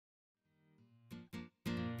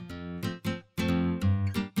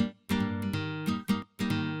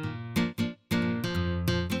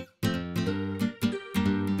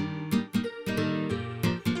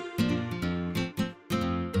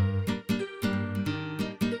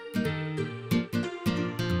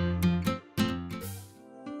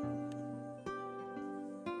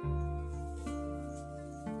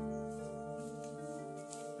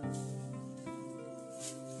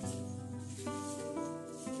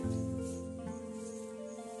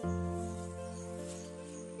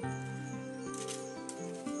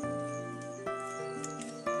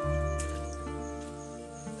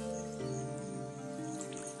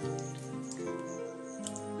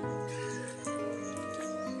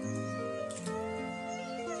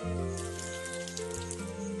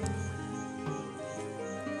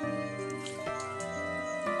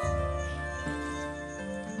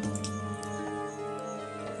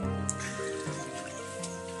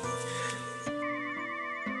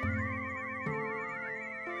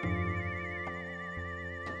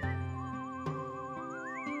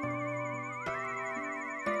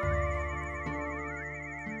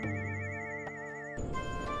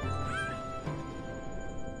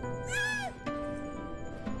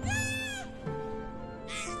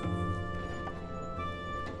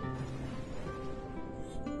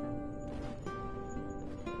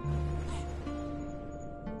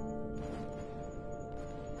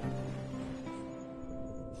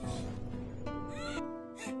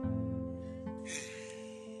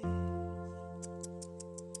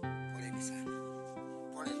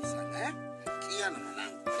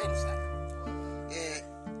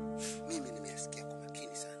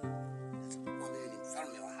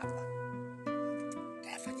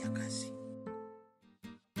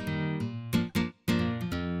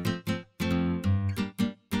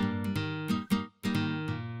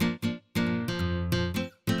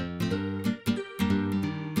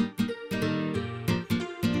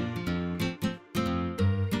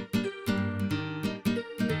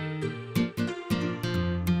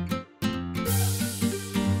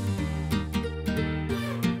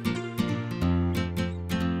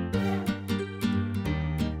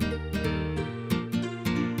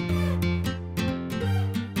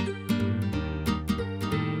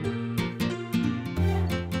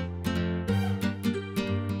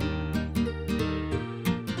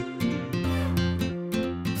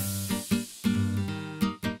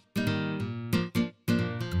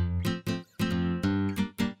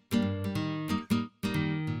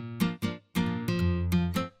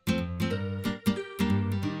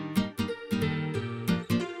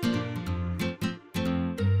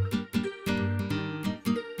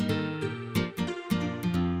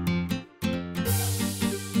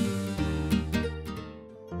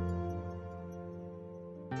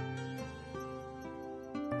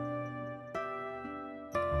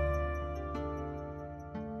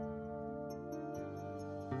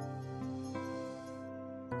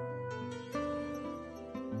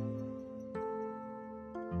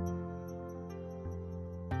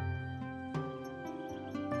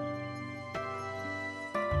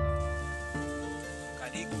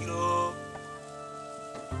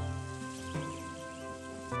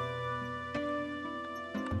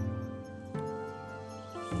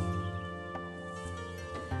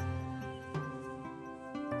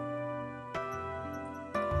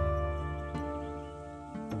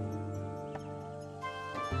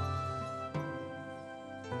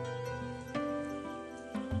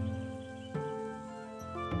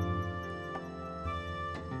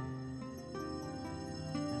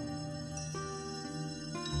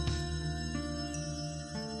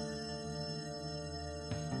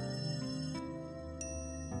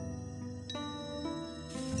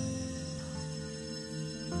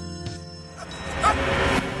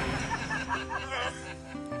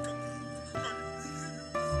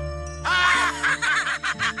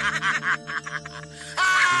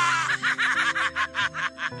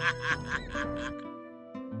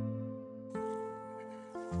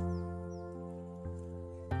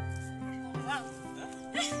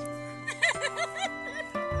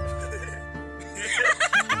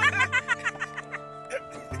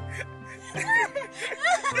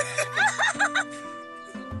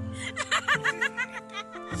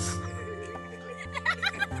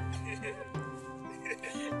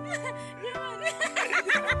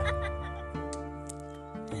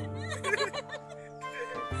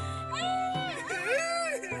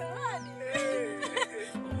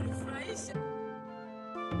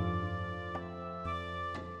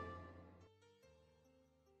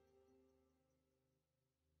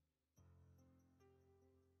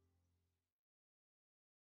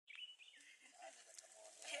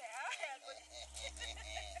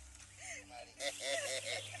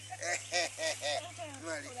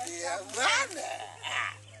bwana.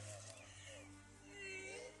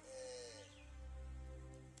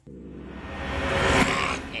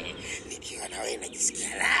 Nikiwa na wewe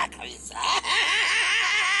najisikia raha kabisa.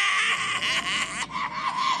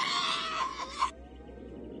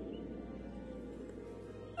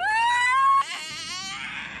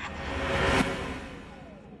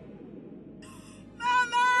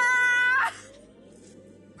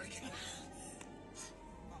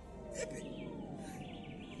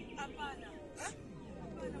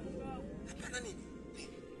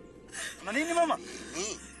 Kuna nini mama?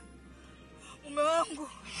 Mume wangu.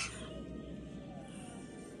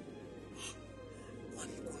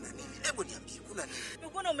 Kuna nini? Hebu niambie kuna nini?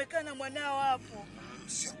 Mbona umekaa na mwanao hapo?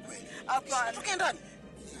 Sio kweli. Hapana. Toka ndani.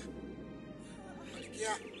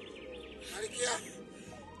 Malikia. Malikia.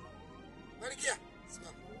 Malikia.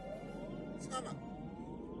 Simama. Simama.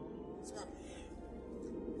 Simama.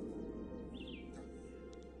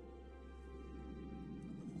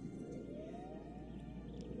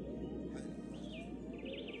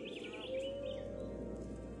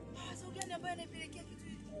 Ambaye anapelekea kitu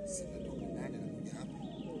hiki. Simetoka ndani na kuja hapa.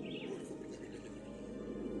 Ulipopiga kelele.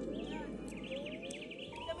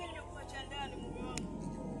 Kama nimekuacha ndani mume wangu.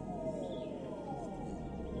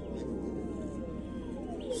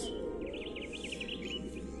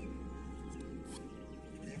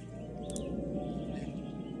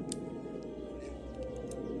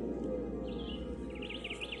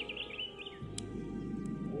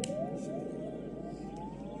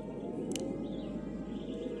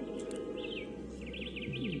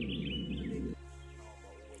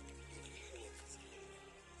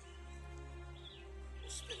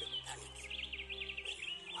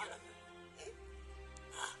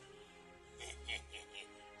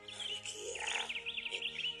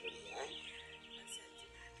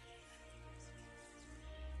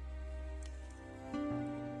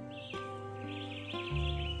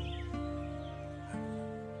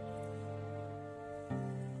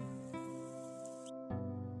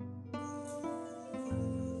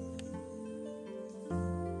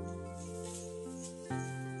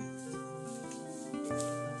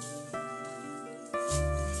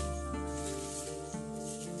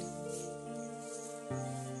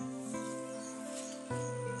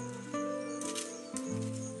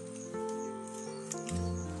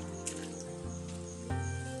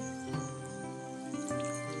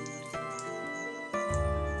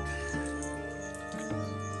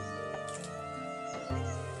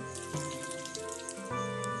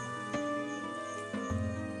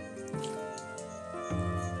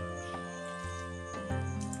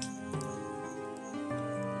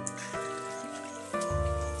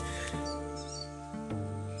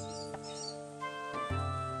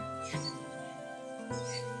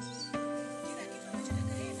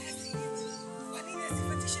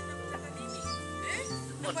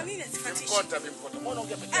 Kwa nini asifatishe? Mkota. Mbona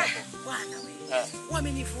ongea peke yako? Bwana wewe.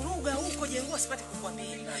 Wamenivuruga huko Jengo sipati kukwambia.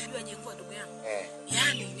 Unajua Jengo ndugu yangu.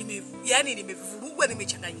 Yaani nimevurugwa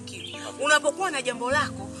nimechanganyikiwa. Unapokuwa na jambo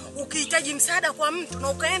lako, ukihitaji msaada kwa mtu na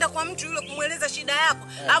ukaenda kwa mtu yule kumueleza shida yako,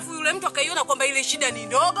 alafu yule mtu akaiona kwamba ile shida ni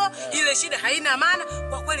ndogo, ile shida haina maana,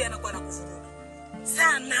 kwa kweli anakuwa anakuvuruga.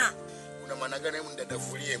 Sana. Una maana gani hebu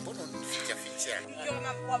ndadavulie? Mbona unificha?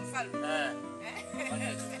 Mkiona kwa mfalme.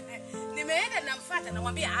 Nimeenda namfuata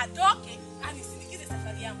namwambia atoke anisindikize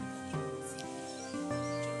safari yangu.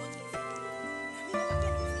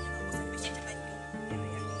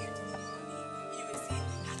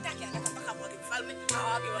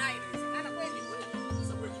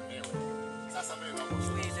 Sasa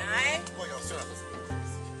mimi naye ngoja usione sasa.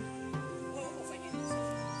 Ufanye nini?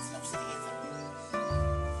 Sinakusikiliza.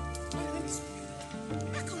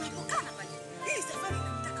 Hata unapokana pale. Hii safari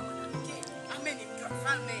inamtaka mwanamke. Ameni mtu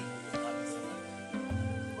mfalme.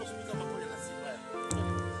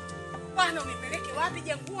 Bwana unipeleke wapi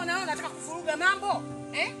Janguo na wewe unataka kufuruga mambo?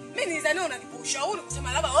 Mimi nilizania unanipa ushauri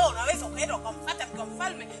kusema labda wewe unaweza ukaenda ukamfuata kwa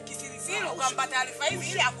mfalme kisirisiri ukampa taarifa hizi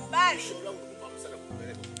ili akubali.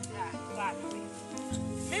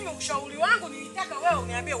 Mimi ushauri wangu nilitaka wewe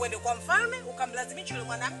uniambie uende kwa mfalme ukamlazimisha yule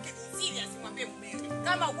mwanamke kisiri asimwambie mumewe.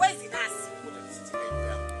 Kama uwezi nasi.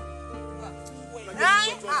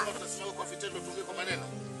 Tunasema kwa vitendo tumie kwa maneno.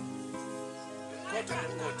 Kota.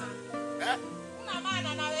 Una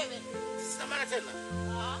maana na wewe. Sina maana tena.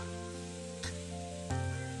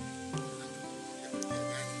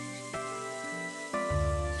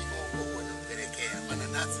 Niko nampelekea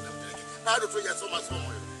mananasi nampelekea. Bado tujasoma somo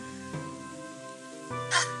hilo.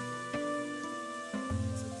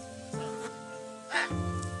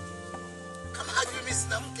 Kama hajui mimi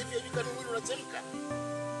sina mke pia jukani mwili unachemka.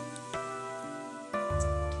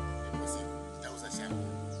 Nauza shamba.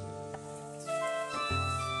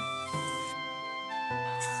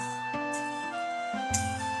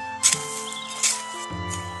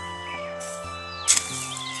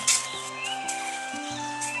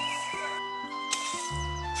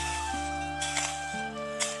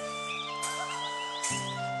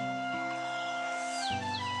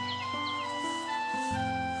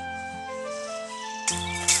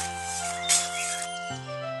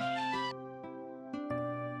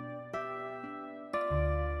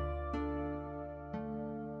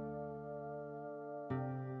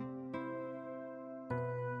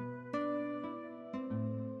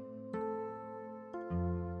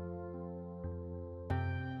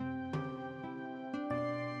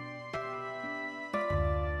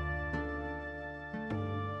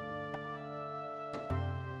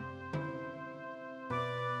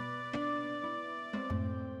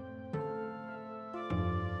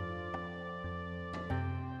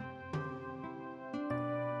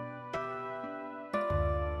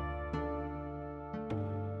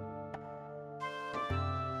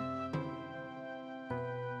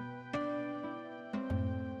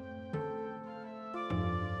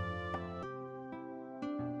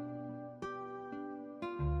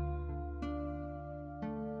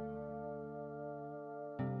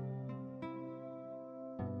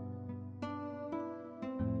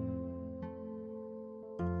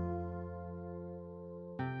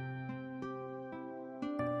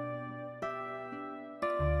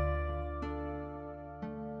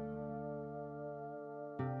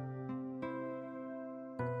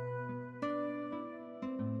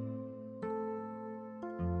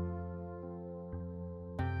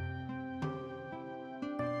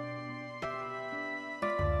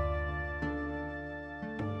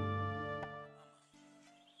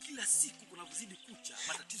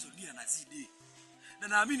 na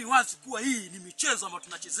naamini wazi kuwa hii ni michezo ambayo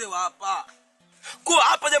tunachezewa hapa. Kwa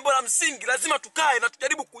hapa jambo la msingi lazima tukae na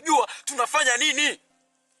tujaribu kujua tunafanya nini.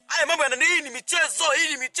 Haya mambo yana nini? Michezo, hii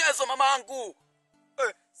ni michezo mamaangu.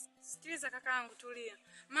 Sikiliza kakaangu, tulia.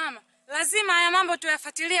 Mama, lazima haya mambo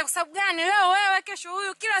tuyafuatilie. Kwa sababu gani? Leo wewe, kesho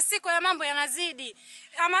huyu, kila siku haya mambo yanazidi.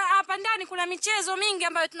 Hapa ndani kuna michezo mingi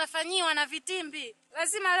ambayo tunafanyiwa na vitimbi.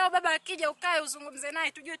 Lazima leo baba akija ukae uzungumze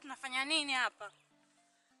naye tujue tunafanya nini hapa.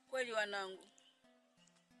 Kweli wanangu,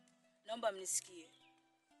 naomba mnisikie.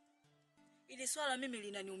 Ili swala mimi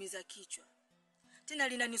linaniumiza kichwa. Tena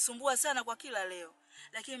linanisumbua sana kwa kila leo.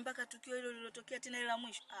 Lakini mpaka tukio hilo lilotokea tena la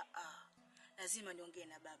mwisho, lazima niongee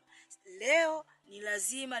na baba. Leo ni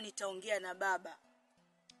lazima nitaongea na baba.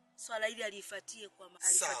 Swala hili alifuatie kwa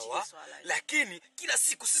alifuatie swala hili. Lakini kila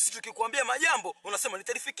siku sisi tukikwambia majambo unasema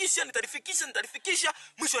nitalifikisha,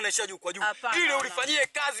 mwisho unaisha juu kwa juu. Ili ulifanyie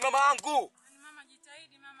kazi mama yangu. Mama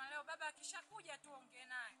jitahidi mama, leo baba akishakuja tuongee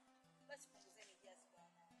naye. Basi punguzeni kiasi bwana.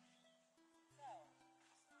 Sawa.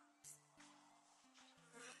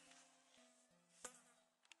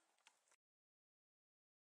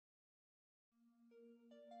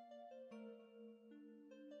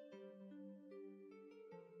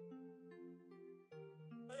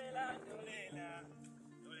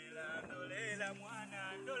 Dolela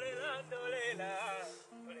mwana, dolela mwana.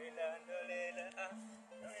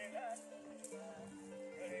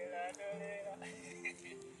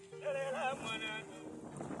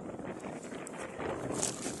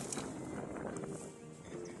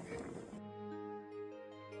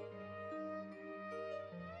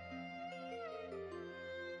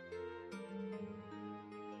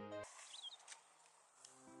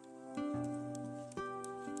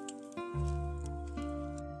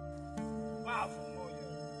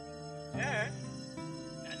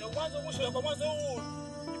 Na mwanzo mwisho kwa mwanzo huu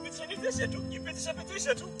jipitishe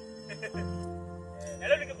tu. Na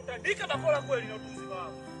leo nikikutandika bakora kweli na utunzi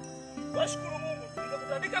wangu. Washukuru Mungu,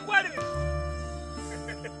 nikikutandika kweli mimi.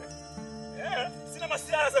 Sina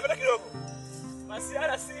masiara sasa kidogo.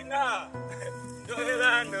 Masiara sina.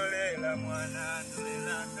 Dolela mwana,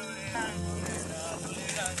 dolela.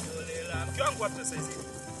 Mke wangu hata sasa hizi.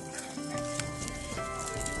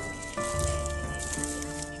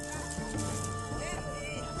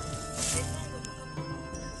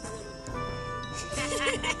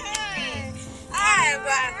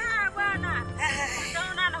 Bwana.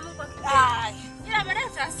 Tunaona Mungu akija. Ila baadaye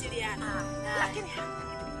tutasiliana. Lakini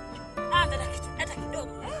hata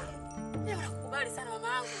kidogo. Mimi nakukubali sana mama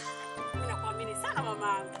yangu. Mimi nakuamini sana mama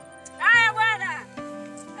yangu. Haya bwana.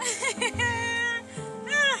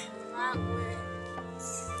 Wangu wewe.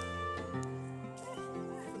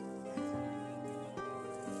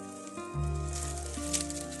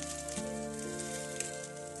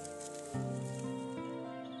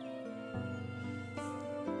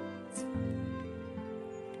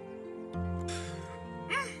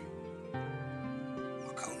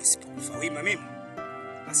 Nisipokufa wima mimi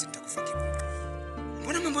basi nitakufa kibubu.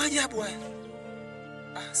 Mbona mambo ajabu haya?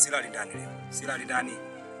 Silali ndani leo. Silali ndani.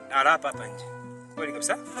 Na hapa nje. Kweli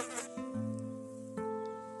kabisa?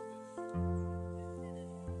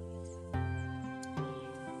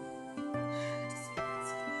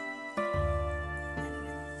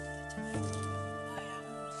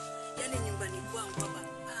 Yaani nyumbani kwangu hapa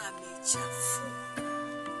amechafuka.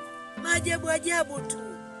 Maajabu tu.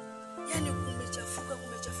 Yaani kumechafuka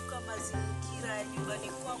mazingira ya nyumbani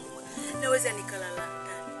kwangu. Naweza nikalala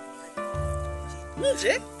ndani.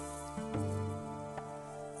 Nje?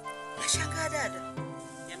 Nashangaa dada.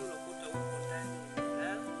 Yaani unakuta huko ndani.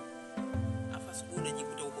 Afa siku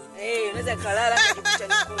unajikuta huko. Unaweza kalala kujikuta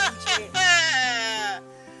niko nje.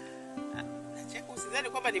 Nacheka usidhani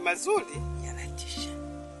kwamba ni mazuri. Yanatisha.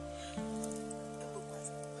 Hebu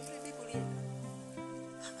kwanza. Wewe Biblia.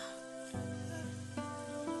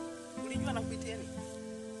 Ulijua nakuitia nini?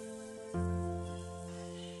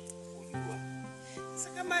 Unajua. Sasa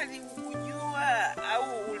kama ni ukujua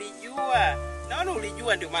au ulijua, naona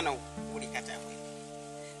ulijua ndio maana ulikataa wewe.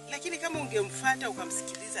 Lakini kama ungemfuata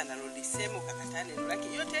ukamsikiliza analolisema ukakataa neno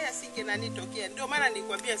lake, yote haya singe nani tokea. Ndio maana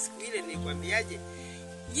nilikwambia siku ile, nilikwambiaje?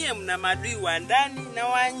 Nyie mna maadui wa ndani na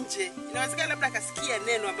wa nje. Inawezekana labda akasikia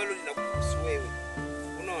neno ambalo linakuhusu wewe.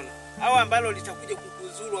 Unaona? Au ambalo litakuja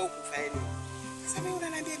kukuzuru au kufanya nini. Sasa mimi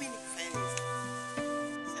unaniambia mimi nikufanye nini?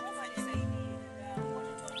 Sasa tufanye zaidi.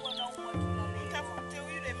 Watoto wanaumwa tunalea. Tafute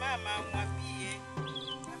yule mama mwambie.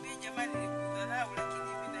 Mwambie jamani nikudharau lakini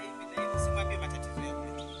hivi na hivi simwambie matatizo yako.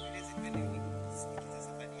 Eleze twende kusikiza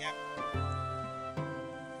safari yako.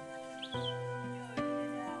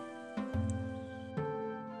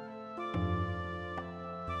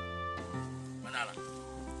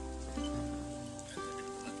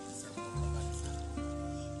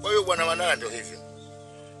 hiyo bwana Manara ndio hivyo.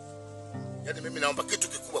 Yaani mimi naomba kitu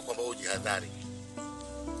kikubwa kwamba ujihadhari.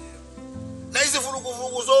 Na hizi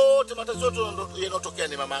vurugu zote, matatizo yote yanotokea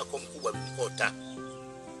ni mama yako mkubwa Mkota.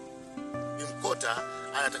 Mkota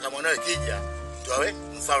anataka mwanawe kija ndio awe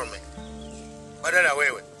mfalme badala ya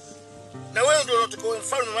wewe. Na wewe ndio unataka uwe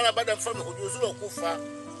mfalme, maana baada ya mfalme kujiuzulu kufa.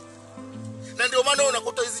 Na ndio maana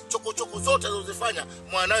unakuta hizi chokochoko zote alizozifanya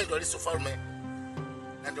mwanawe ndio alisi ufalme.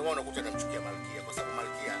 Na ndio maana unakuta anamchukia malkia kwa sababu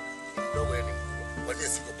malkia ni mdogo yani mkubwa. Kwa nini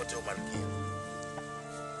sikupata malkia?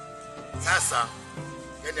 Sasa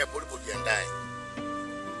yani hapo ulipojiandae.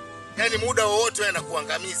 Yani muda wowote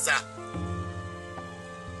anakuangamiza.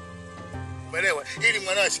 Umeelewa? Ili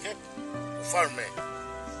mwanawe ashike ufalme.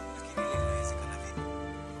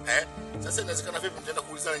 Sasa inawezekana vipi mtaenda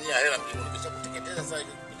kuulizana nyinyi hela mjini kisha kuteketeza sasa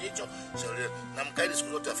kipindi hicho shauri na mkaidi siku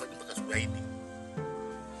zote afanye mpaka siku ya Eid.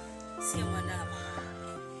 Sio mwanama.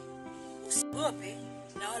 Usiogope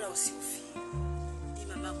na wala usihofie. Ni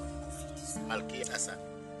mamako nikufiti sana. Malkia sasa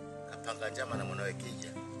kapanga njama na mwanawe kija.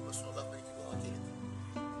 Usiogope kwa kitu wakili.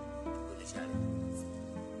 Kwenye shale.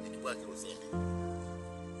 Nikibwa kirusini.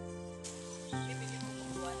 Mimi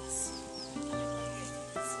niko kwa wasi.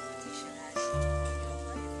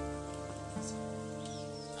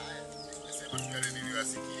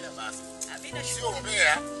 Niliwasikia basi. Amina Sio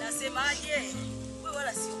mbea. Nasemaje? Wewe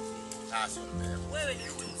wala sio mbea. Sio mbea. Wewe ni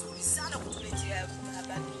mtu mzuri sana kutuletea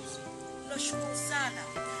habari hizi. Tunashukuru sana.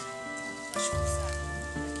 Tunashukuru sana.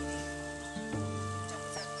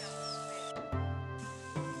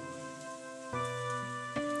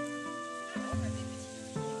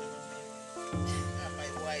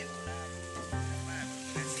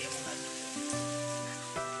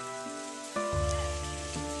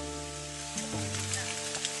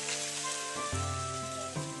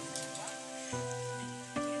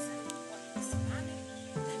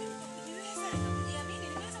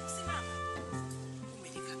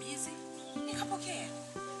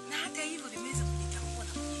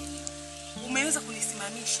 Umeweza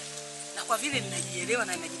kunisimamisha na kwa vile ninajielewa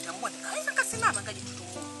na ninajitambua nikaweza kasimama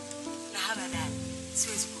nikajitutumua. Na hapa ndani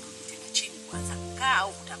siwezi kurudi tena chini kwanza kaa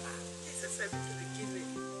au kutamaa. Sasa vitu vingine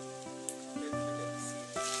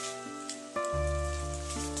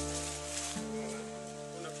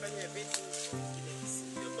unafanya vitu vingine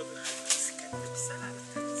visivyo ambavyo havisikani kabisa na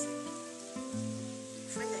kazi.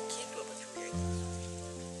 Fanya kitu ambacho kimeagizwa.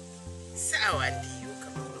 Sawa ndio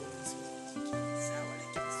kama sawa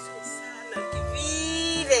lakini sio sana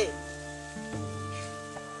kivile.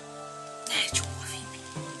 Nachukua vipi?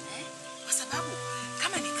 Kwa sababu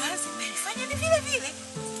kama ni kazi mnaifanya ni vile vile.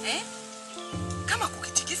 Kama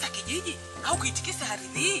kukitikisa kijiji au kuitikisa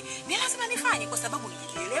ardhi hii ni lazima nifanye kwa sababu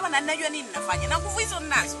nijielewa na ninajua nini nafanya na nguvu hizo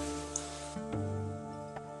ninazo.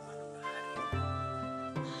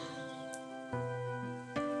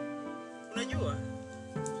 Unajua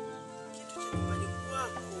kitu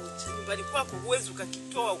cha nyumbani kwako huwezi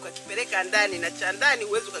ukakitoa ukakipeleka ndani na cha ndani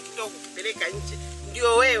huwezi ukakitoa ukakipeleka nje.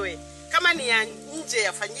 Ndio wewe. Kama ni ya nje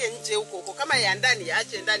yafanyie nje huko. Kama ya ndani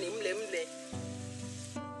yaache ndani mle mle.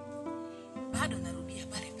 Bado narudia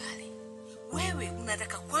pale pale. Wewe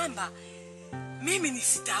unataka kwamba mimi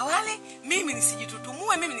nisitawale, mimi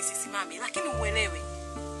nisijitutumue, mimi nisisimame, lakini uelewe.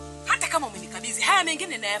 Hata kama umenikabidhi haya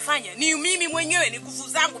mengine ninayofanya ni mimi mwenyewe, ni nguvu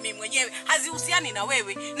zangu mimi mwenyewe, hazihusiani na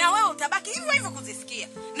wewe. Na wewe utabaki hivyo hivyo kuzisikia.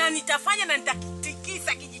 Na nitafanya na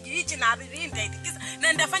nitakitikisa kijiji hichi na ardhi hii nitaitikisa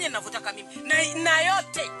na nitafanya ninavyotaka mimi. Na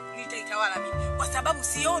yote nitaitawala mimi kwa sababu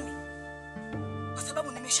sioni. Kwa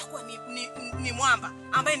sababu nimeshakuwa ni mwamba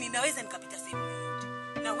ambaye ninaweza nikapita sehemu yoyote.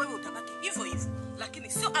 Na wewe utabaki hivyo hivyo,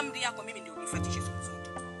 lakini sio amri yako mimi ndio unifuatishe siku zote.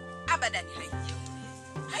 Abadani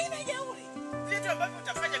haina jeuri. Vitu ambavyo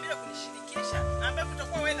utafanya bila kunishirikisha, ambavyo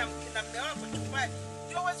utakuwa wewe na mume wako chumbani,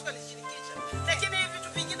 ndio huwezi kunishirikisha. Lakini hivi vitu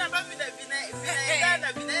vingine ambavyo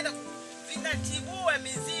vinaendana vinatibua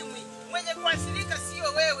mizimwi. Mwenye kuathirika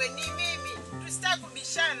sio wewe, ni mimi. Tusitaki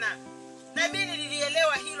kubishana. Na mimi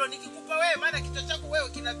nilielewa hilo nikikupa wewe maana kichwa chako wewe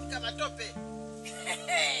kinapika matope.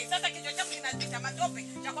 Sasa kichwa changu kinapita matope,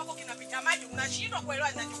 cha kwako kinapita maji, unashindwa kuelewa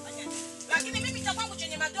ninachofanya. Lakini mimi cha kwangu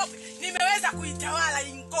chenye matope, nimeweza kuitawala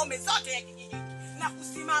ngome zote ya kijiji na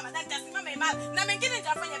kusimama na nitasimama imara na mengine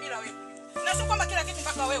nitafanya bila wewe. Na sio kwamba kila kitu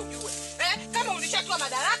mpaka wewe ujue. Kama ulishatoa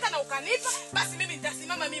madaraka na ukanipa, basi mimi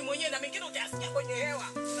nitasimama mimi mwenyewe na mengine utayasikia kwenye hewa.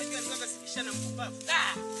 Unajua nataka sibishana mpumbavu.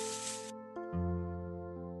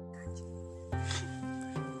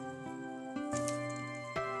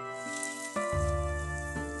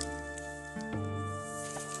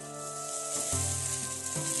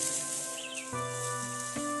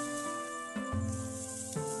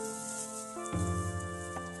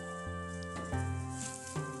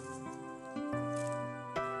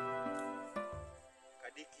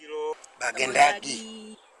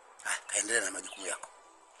 Bagendagi. Kaendelea na majukumu yako.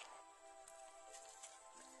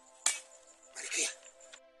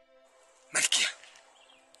 Malkia.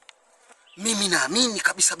 Mimi naamini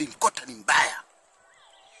kabisa Bimkota ni mbaya.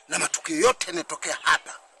 Na matukio yote yanayotokea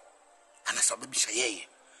hapa anasababisha yeye.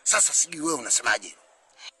 Sasa sijui wewe unasemaje?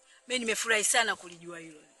 Mimi nimefurahi sana kulijua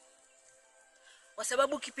hilo. Kwa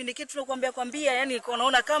sababu kipindi kitu tunakuambia yani nilikuwa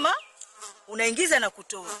naona kama unaingiza na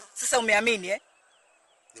kutoa. Sasa umeamini eh?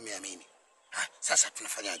 Nimeamini. Sasa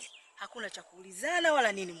tunafanyaje? Hakuna cha kuulizana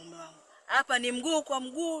wala nini mume wangu. Hapa ni mguu kwa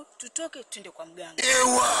mguu, tutoke twende kwa mganga.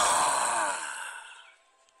 Ewa!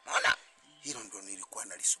 Maana hilo ndo nilikuwa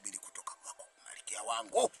nalisubiri kutoka kwako Malkia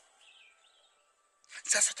wangu.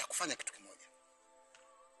 Sasa tutakufanya kitu kimoja.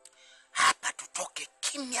 Hapa tutoke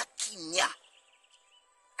kimya kimya.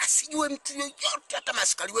 Asijue mtu yoyote, hata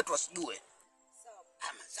maskari wetu asijue. Sawa.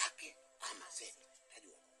 Ama zake, ama zetu.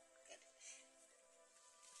 Najua.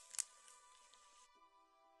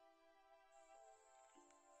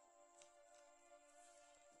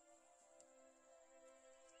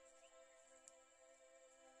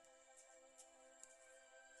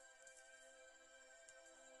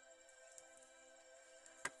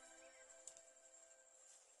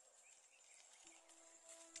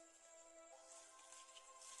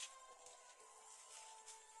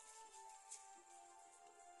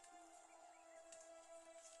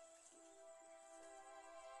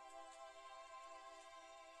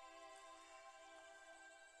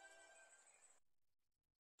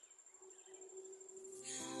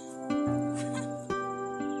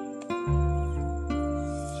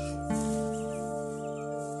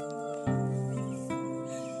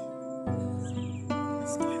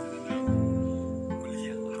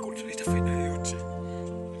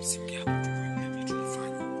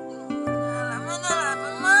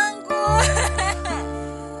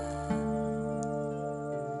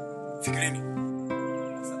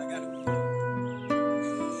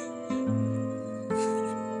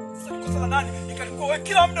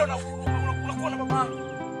 Kila muda unakuwa na babangu.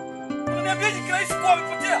 Unaniambiaje kila hivi kwa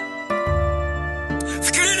amepotea?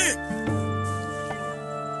 Fikirini.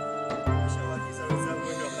 Shawaagiza wenzangu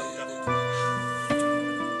wende wakamtafuta.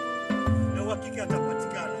 Na uhakika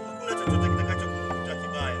atapatikana. Hakuna chochote kitakachokukuta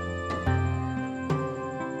kibaya.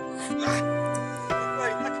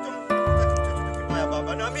 Kwani hakitomkuta kitu chochote kibaya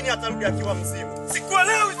baba. Naamini atarudi akiwa mzima.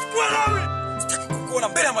 Sikuelewi. Sitaki kukuona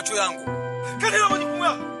mbele ya macho yangu. Kadiri majukumu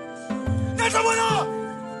yako. Nenda bwana.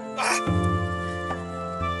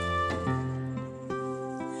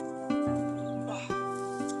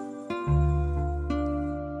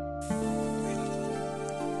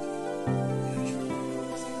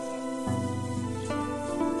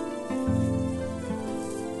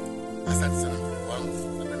 Asante sana mkuu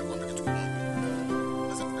wangu. Napenda kuambia kitu kimoja.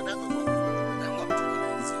 Sasa kudadaka kwa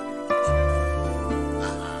mtukulizi.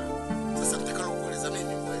 Sasa nitakalo kueleza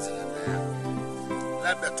mimi mwezi na dada.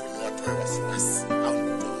 Labda tu ni watoe wasiwasi au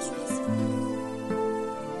nitoe wasiwasi.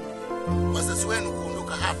 Wazazi wenu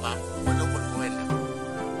kuondoka hapa kwenda huko kwenda.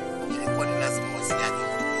 Ilikuwa ni lazima wasiliane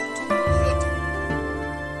yote.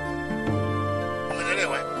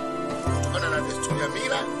 Umeelewa? Kutokana na desturi ya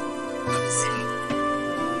mila na misimu.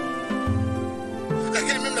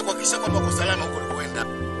 Lakini mimi nakuhakikisha kwamba uko salama huko ulikwenda.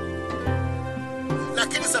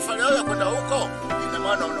 Lakini safari yao ya kwenda huko ina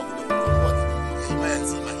maana unakuja kukomboa himaya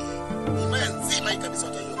nzima hii. Himaya nzima hii kabisa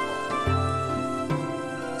utaiokoa.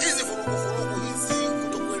 Hizi vurugu hizi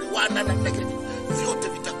kutokuelewana na kile vyote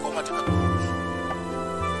vitakoma atakaporudi.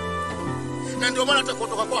 Na ndio maana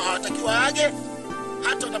atakuondoka kwa hawatakiwa aje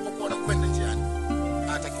hata unapokuwa unakwenda njiani.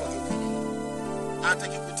 Hatakiwa geuke nyuma.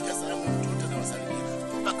 Hataki kupitia salamu mtu tena wasalimia.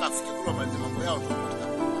 Mpaka afike kwa mambo yao ndio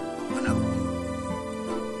wanarudi.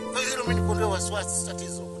 Kwa hiyo mimi nikuondoa wasiwasi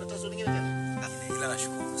tatizo. Kuna tatizo lingine tena? Ila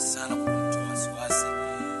nashukuru sana kwa kutoa wasiwasi.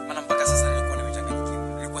 Maana mpaka sasa nilikuwa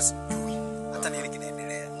nimechanganyikiwa. Nilikuwa sijui hata nini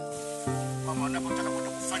kinaendelea. Mama unapotaka kwenda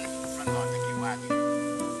kufanya kitu fulani hawatakiwa aje.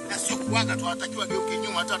 Na sio kuaga tu hawatakiwa geuke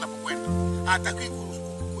nyuma hata anapokwenda. Hatakiwi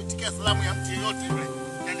kuitikia salamu ya mtu yeyote yule.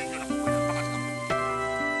 Nani ndio anapokwenda mpaka atakaporudi.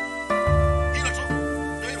 Hilo tu.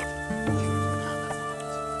 Hilo tu.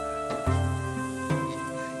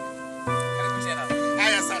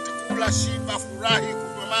 Haya asante. Kula, shiba, furahi,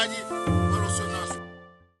 kunywa maji, wala usio naso.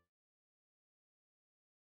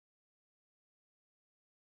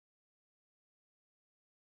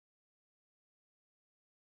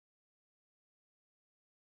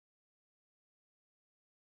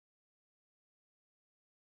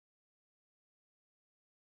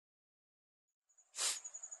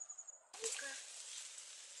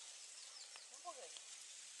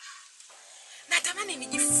 Natamani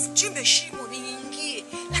nijichimbe shimo niingie,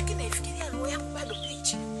 lakini naifikiria roho yangu bado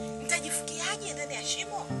pichi. Nitajifunza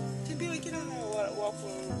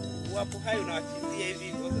wapo hayo unawachezea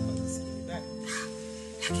hivi wote kwa msikini bali.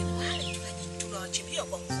 Lakini wale tunawachimbia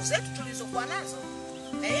kwa nguvu zetu tulizokuwa nazo.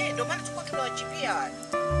 Ndio maana tulikuwa tunawachimbia wale.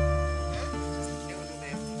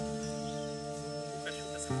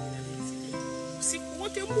 Usiku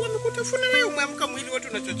wote mbwa amekutafuna wewe umeamka mwili wote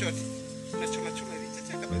una chochote. Unachoma hivi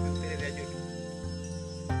chachaka baba mbele ya joto.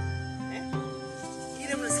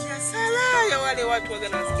 Ile mnasikia sala ya wale watu waga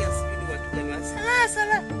nasikia sijui watu gani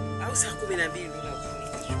sala au saa 12 ndio nakufunika.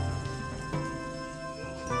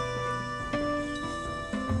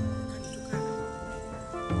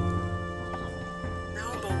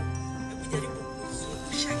 Naomba ujaribu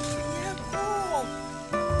kuzungusha akili yako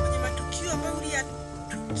kwenye matukio ambayo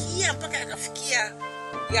uliyatukia mpaka yakafikia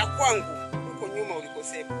ya kwangu huko nyuma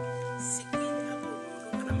ulikosema. Siku ile hapo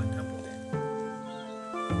unaondoka na matambo gani?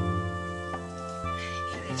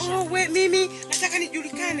 We mimi nataka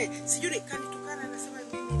nijulikane. Sijui kanitukana anasema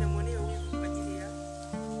mimi namwonea huyu kwa ajili ya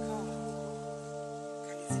kawa mkubwa.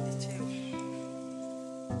 Kanizidi cheo.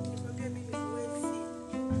 Nikwambia mimi huwezi.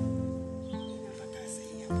 Ninapata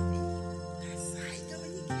sahihi hapa mimi. Sasa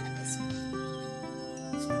haigawanyiki hata siku.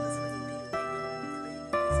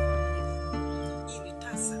 Hii ni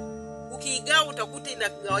tasa. Ukiigawa utakuta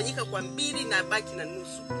inagawanyika kwa 2 na baki na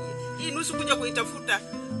nusu pia. Hii nusu kuja kuitafuta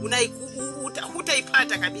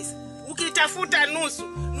hutaipata kabisa. Ukitafuta nusu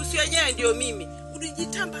yenyewe ndio mimi.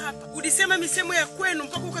 Ulijitamba hapa. Ulisema misemo ya kwenu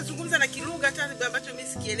mpaka ukazungumza na kilugha hata ambacho mimi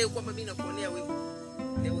sikielewi kwamba mimi nakuonea wewe.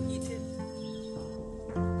 Leo hii tena.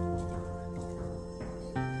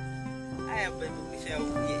 Haya baba kisha ya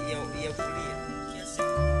kulia kiasi.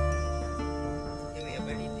 Leo ya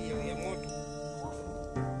baridi ya moto.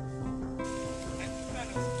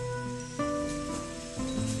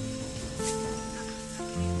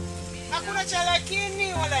 Hakuna cha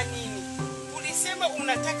lakini wala nini. Ulisema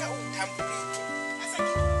unataka utambulike. Sasa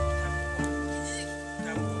kitu utambua. Kijiji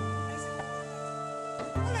utambua.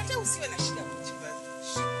 Wala hata usiwe na shida kuchimba.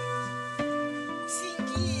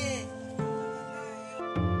 Usiingie.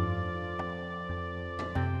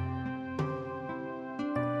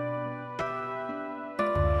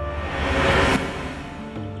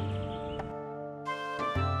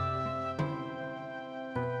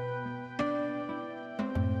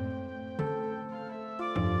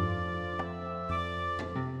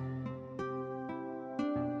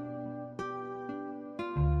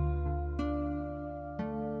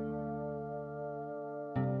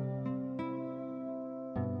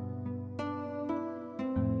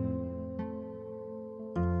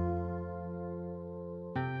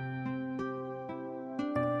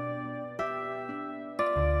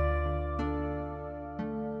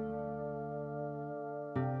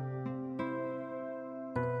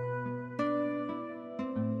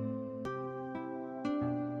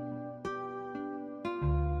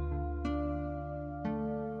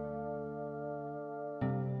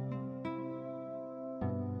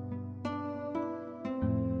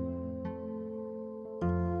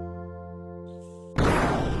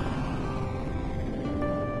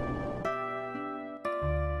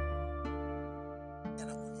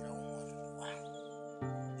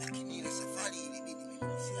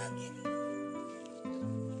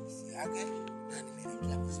 Na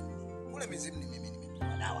nimeelekea mizimu. Kule mizimu ni mimi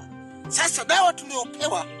nimepewa dawa. Sasa dawa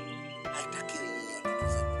tuliopewa haitakiwi yeye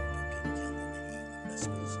atuweze kutoka nje ya ngome hii na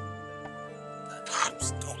siku.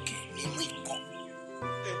 Toke ni mwiko.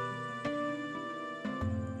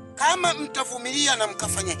 Kama mtavumilia na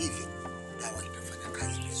mkafanya hivyo, dawa itafanya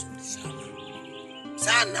kazi vizuri sana.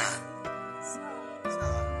 Sana.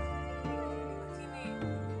 Sawa.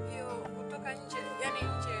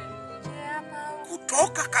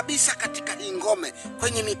 Kutoka kabisa katika hii ngome,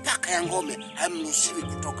 kwenye mipaka ya ngome, hamruhusiwi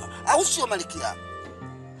kutoka. Au sio Malikia?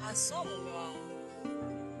 Haso mume wangu.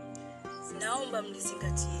 Naomba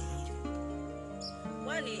mlizingatie hili.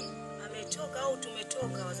 Kwani ametoka au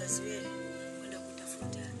tumetoka wazazi wenu kwenda kutafuta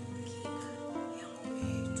kinga ya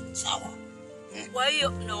ngome yetu. Sawa. Kwa hiyo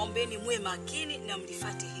naombeni muwe makini na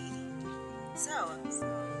mlifuate hili. Sawa?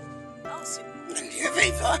 Au sio? Ndio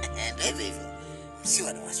hivyo.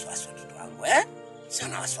 Msiwe na wasiwasi watoto wangu, Sio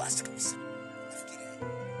na wasiwasi kabisa. Nafikiri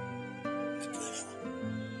nakuelewa.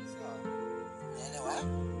 Sawa. Naelewa.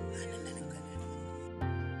 Nenda nikanielewa.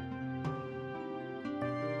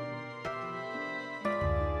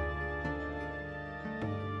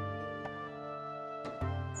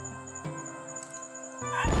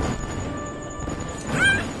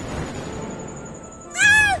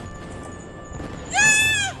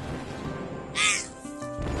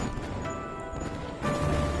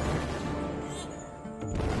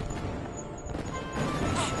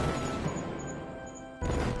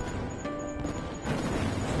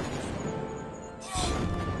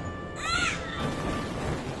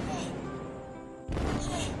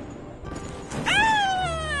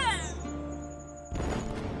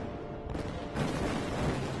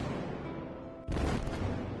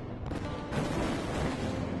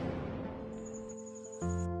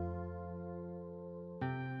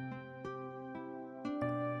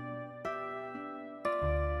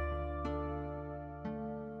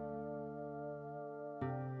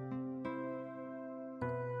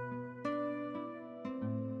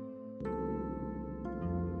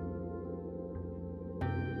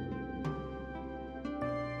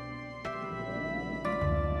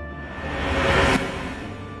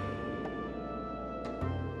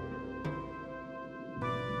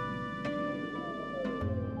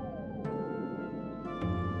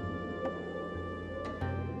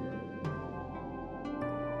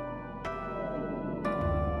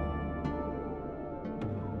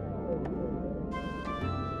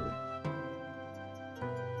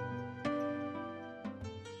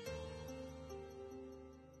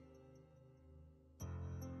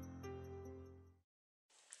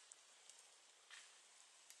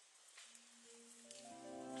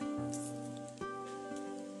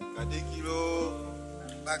 Dikilo.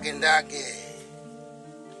 Bagendage.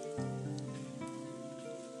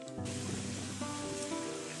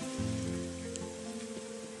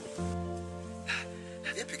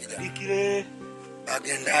 Vipi kijana? Dikile.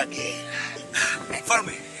 Bagendage.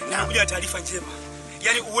 Mfalme, nakuja taarifa njema.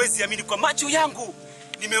 Yaani uwezi amini kwa macho yangu.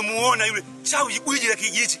 Nimemuona yule chawi gwiji la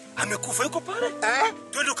kijiji amekufa yuko pale.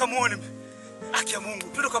 Twende ukamuone. Haki ya Mungu,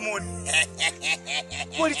 twende ukamuone.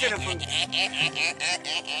 Kweli tena mfalme.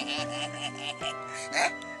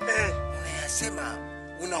 Unasema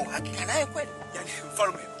una uhakika naye kweli? Yaani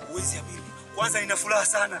mfalme, uwezi amini. Kwanza nina furaha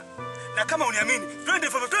sana. Na kama uniamini, twende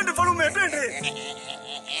mfalme, twende.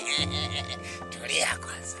 Tulia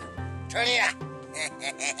kwanza. Tulia.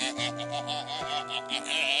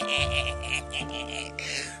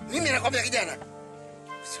 Mimi nakwambia kijana,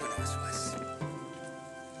 usiwe na wasiwasi.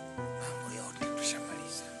 Mambo yote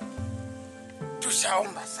tushamaliza.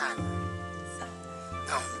 Tushaomba sana.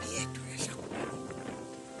 Maombi yetu yashakubaliwa.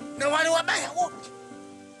 Na wale wabaya wote,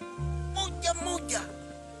 moja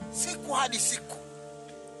siku hadi siku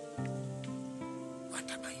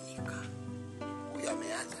watabainika. Huyu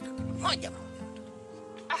ameanza moja.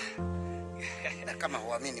 Na kama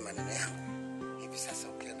huamini maneno yangu, hivi sasa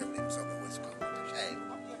ukienda ule msomo uwezi kukuta shairi.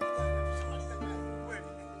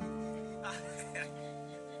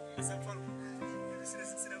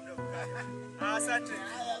 Asante.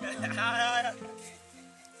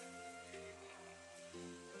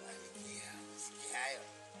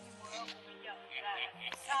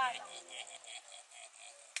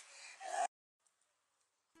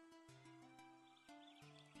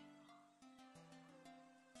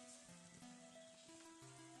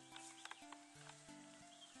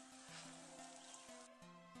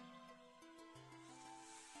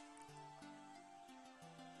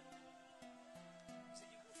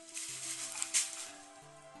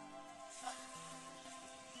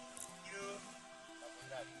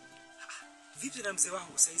 Vipi na mzee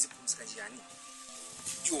wangu saizi kupumzika njiani?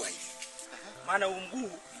 Jua hivi. Maana huu mguu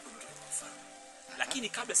niko kwa mfalme. Lakini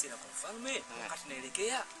kabla sina kwa mfalme, wakati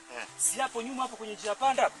naelekea, si hapo nyuma hapo kwenye njia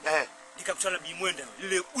panda hapo. Nikakutana na Bibi Mwenda,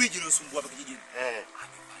 lile gwiji lilosumbua hapa kijijini.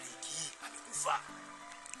 Amefariki, amekufa.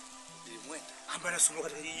 Bibi Mwenda ambaye anasumbua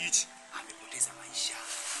katika kijiji hichi, amepoteza maisha.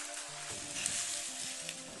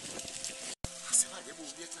 Asemaje, hebu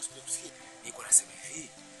rudia tena tusikie. Niko nasema hivi,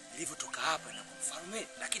 nilivyotoka hapa na kwa mfalme,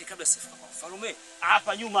 lakini kabla sifika kwa mfalme,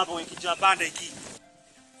 hapa nyuma hapo kwenye njia panda hiki.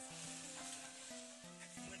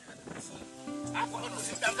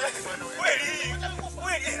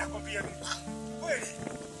 Kweli nakwambia mimi. Kweli.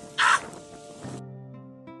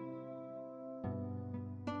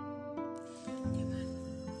 Jamani,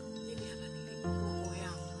 mimi hapa nilipo roho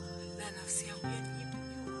yangu na nafsi yangu ipo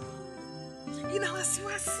juu. Ina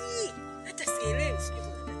wasiwasi. Hata sielewi sijui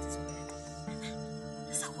kuna tatizo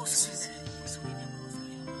gani. Sasa kuhusu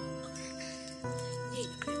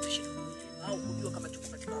au kujua kama tuko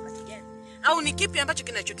katika wakati gani au ni kipi ambacho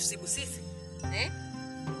kinachotusibu sisi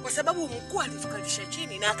kwa sababu mkuu alitukalisha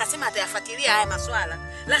chini na akasema atayafuatilia haya maswala,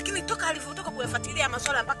 lakini toka alivyotoka kuyafuatilia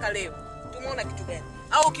maswala mpaka leo tumeona kitu gani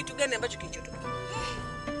au kitu gani ambacho kilichotokea?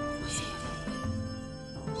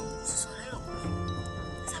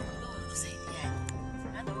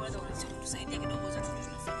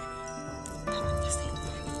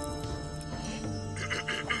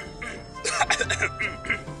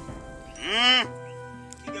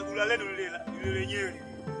 Kigagula lenu lile lenyewe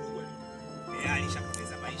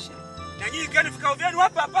alishapoteza maisha. Na nyinyi kani vikao vyenu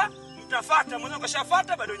hapa mtafuata, mwanzo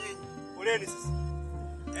kashafuata bado nyinyi. Poleni sasa.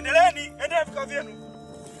 Endelea vikao vyenu.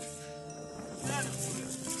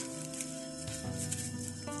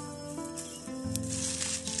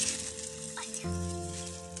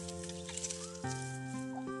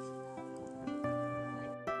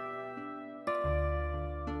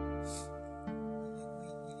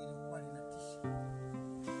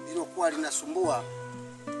 Lilokuwa linasumbua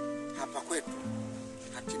hapa kwetu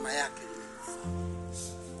hatima yake imekufa.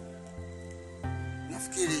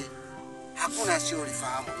 Nafikiri hakuna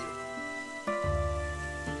asiyolifahamu hilo.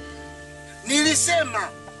 Nilisema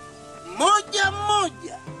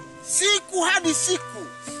moja siku hadi siku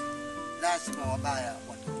lazima wabaya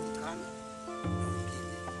watajulikana na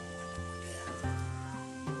wengine watapotea.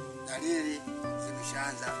 Dalili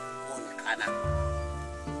zimeshaanza kuonekana.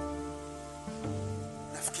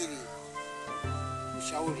 Nafikiri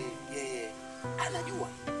mshauri yeye anajua.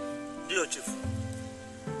 Ndio chifu.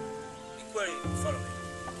 Ni kweli mfalme.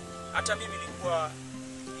 Hata mimi nilikuwa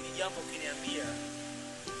ili jambo kiniambia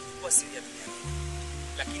kwa siri ya mimi.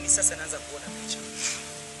 Lakini sasa naanza kuona picha.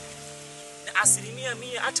 Na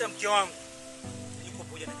 100% hata mke wangu yuko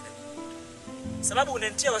pamoja na kila kitu. Sababu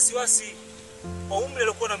unanitia wasiwasi kwa umri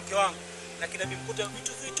aliokuwa na mke wangu na kina Bimkuta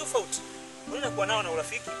vitu tofauti. Unaona kuwa nao na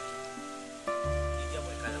urafiki. Hii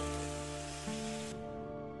jambo likana mtu.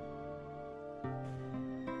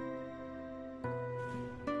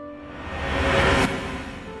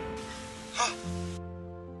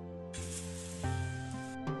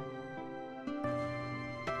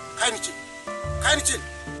 Kaeni chini. Kaeni chini.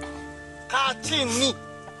 Kaa chini.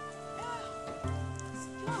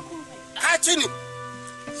 Kaa chini.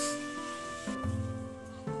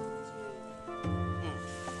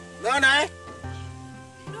 Naona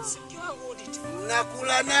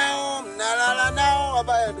mnakula nao, mnalala nao,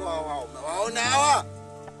 wabaya ndio wao. Waona hawa?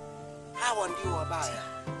 Hawa ndio wabaya.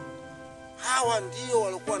 Hawa ndio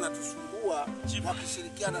walikuwa wanatusumbua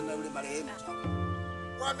wakishirikiana na yule marehemu.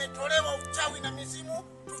 Wametolewa uchawi na mizimu,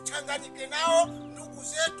 tuchanganyike nao, ndugu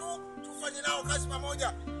zetu, tufanye nao kazi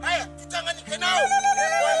pamoja. Haya, tuchanganyike nao.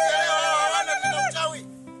 Kuanzia leo hawana tena uchawi.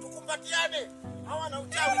 Tukumbatiane. Hawana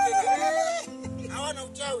uchawi tena.